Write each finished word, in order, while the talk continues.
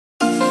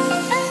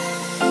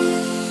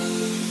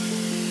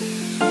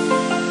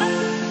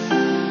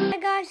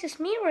guys, it's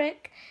me,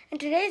 Rick, and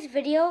today's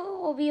video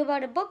will be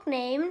about a book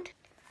named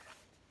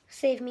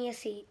Save Me a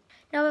Seat.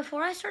 Now,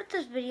 before I start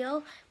this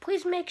video,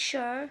 please make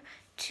sure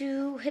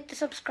to hit the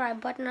subscribe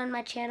button on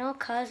my channel,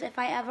 because if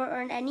I ever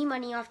earn any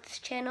money off this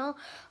channel,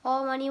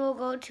 all money will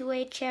go to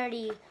a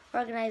charity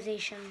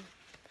organization.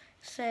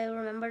 So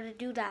remember to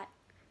do that.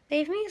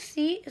 Save Me a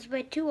Seat is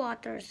by two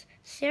authors,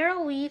 Sara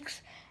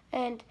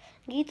and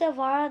Gita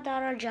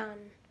Varadarajan.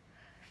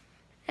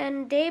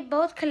 And they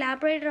both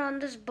collaborated on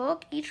this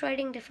book, each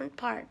writing different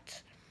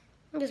parts.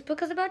 This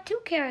book is about two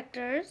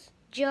characters,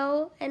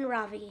 Joe and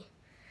Ravi.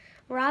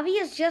 Ravi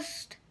has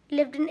just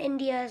lived in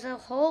India his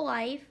whole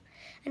life,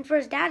 and for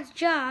his dad's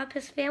job,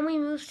 his family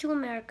moves to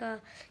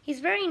America. He's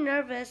very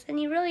nervous, and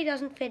he really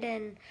doesn't fit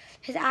in.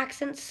 His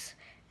accent's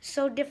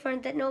so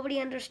different that nobody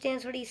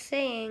understands what he's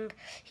saying.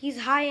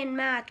 He's high in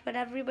math, but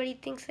everybody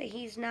thinks that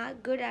he's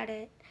not good at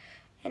it,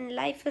 and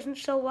life isn't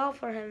so well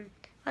for him.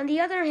 On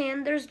the other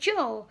hand, there's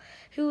Joe,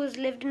 who has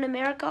lived in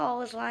America all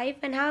his life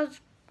and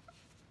has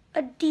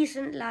a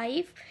decent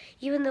life,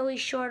 even though he's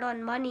short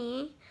on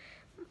money.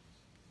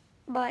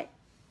 But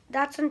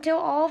that's until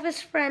all of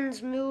his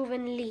friends move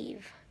and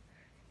leave.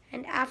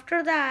 And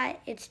after that,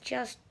 it's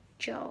just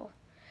Joe.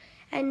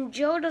 And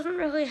Joe doesn't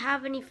really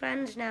have any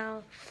friends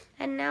now.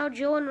 And now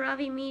Joe and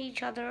Ravi meet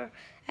each other,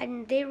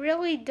 and they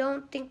really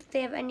don't think that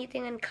they have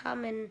anything in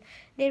common.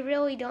 They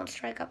really don't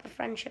strike up a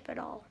friendship at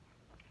all.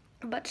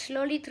 But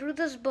slowly through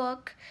this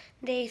book,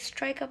 they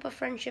strike up a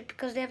friendship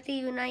because they have to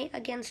unite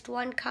against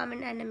one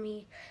common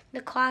enemy, the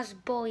class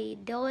bully,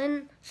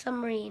 Dylan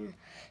Submarine,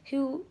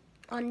 who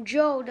on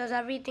Joe does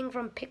everything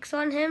from picks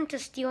on him to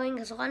stealing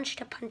his lunch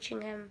to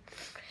punching him.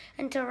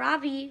 And to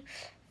Ravi,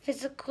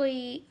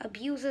 physically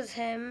abuses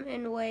him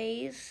in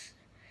ways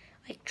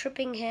like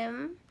tripping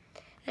him,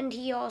 and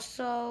he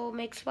also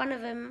makes fun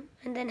of him,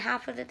 and then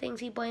half of the things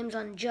he blames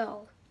on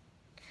Joe.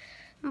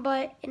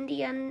 But in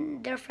the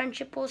end, their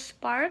friendship will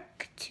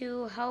spark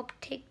to help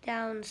take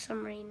down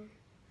Submarine.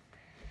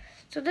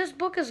 So this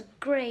book is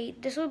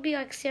great. This will be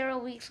like Sara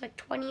Week's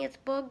 20th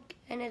book,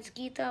 and it's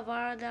Gita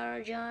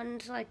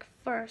Varadarajan's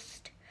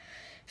first.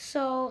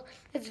 So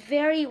it's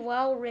very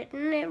well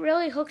written. It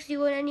really hooks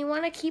you in, and you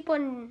want to keep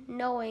on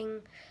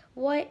knowing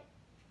what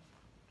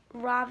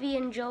Ravi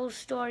and Joe's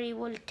story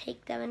will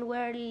take them and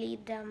where it'll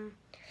lead them.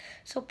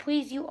 So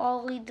please, you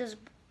all read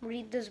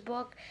this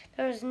book.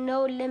 There is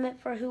no limit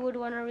for who would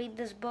want to read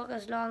this book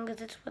as long as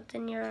it's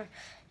within your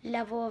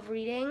level of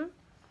reading.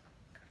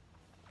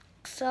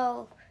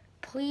 So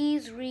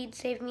please read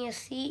Save Me a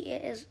Seat.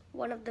 It is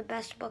one of the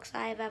best books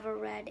I have ever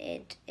read.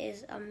 It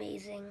is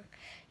amazing.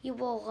 You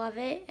will love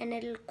it, and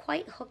it'll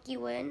quite hook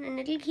you in, and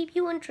it'll keep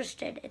you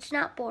interested. It's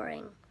not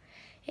boring.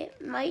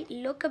 It might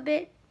look a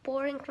bit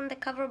boring from the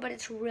cover, but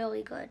it's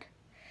really good.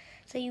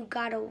 So you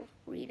gotta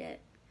read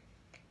it.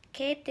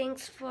 Okay,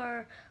 thanks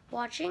for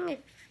watching. If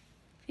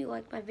you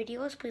like my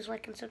videos, please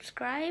like and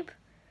subscribe.